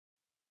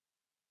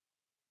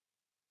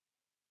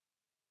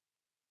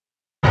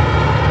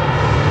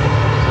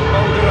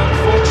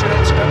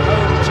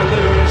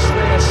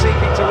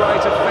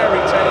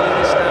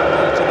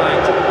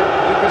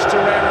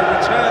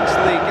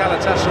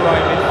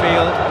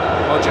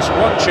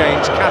one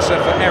change, Kassa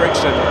for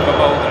Eriksson for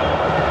Molde.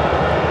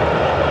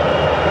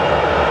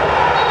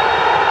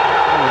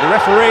 The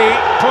referee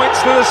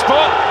points to the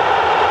spot.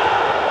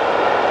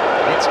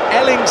 It's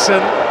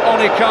Ellingson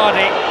on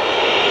Icardi.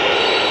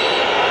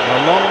 A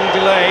long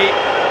delay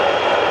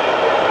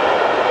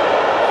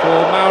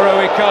for Mauro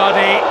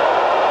Icardi.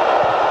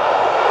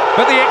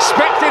 But the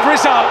expected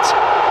result,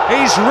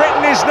 he's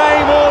written his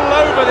name all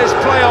over this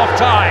playoff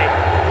tie.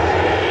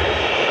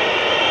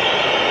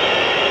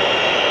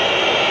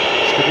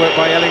 It's good work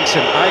by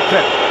Ellingson.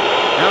 Icon.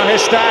 Now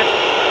Hestad.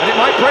 And it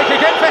might break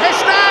again for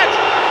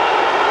Hestad.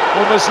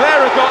 Well,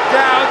 Muslera got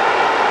down.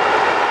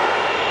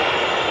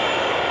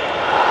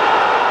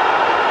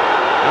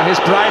 Now here's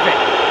Breivik.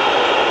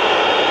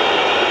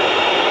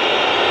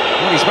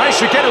 Well, he's managed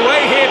to get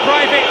away here,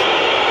 Breivik.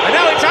 And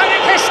now it's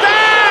Annik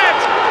Hestad!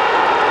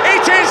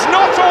 It is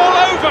not all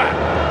over!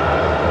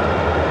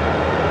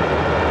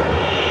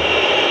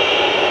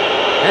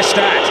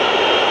 Hestad.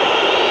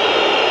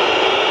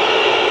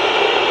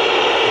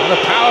 What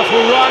a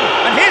powerful run.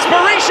 And here's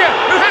Berisha,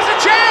 who has a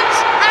chance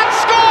and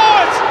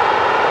scores!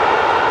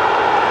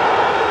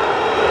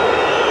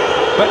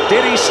 But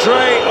did he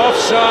stray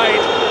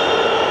offside?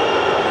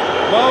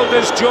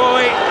 Molde's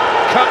joy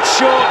cut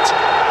short.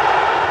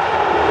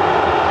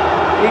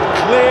 He'd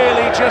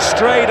clearly just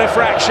strayed a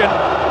fraction.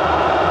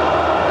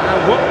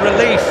 And what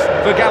relief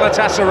for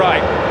Galatasaray.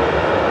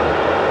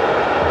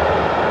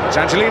 It's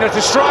Angelino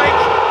to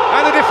strike,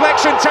 and the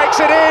deflection takes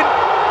it in.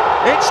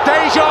 It's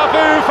deja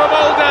vu for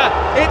Molde.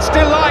 It's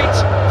delight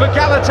for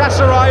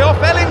Galatasaray, off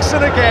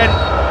Ellingson again.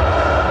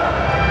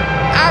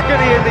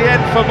 Agony in the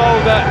end for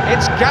Molde.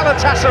 It's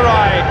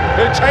Galatasaray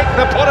who take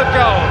the pot of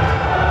gold.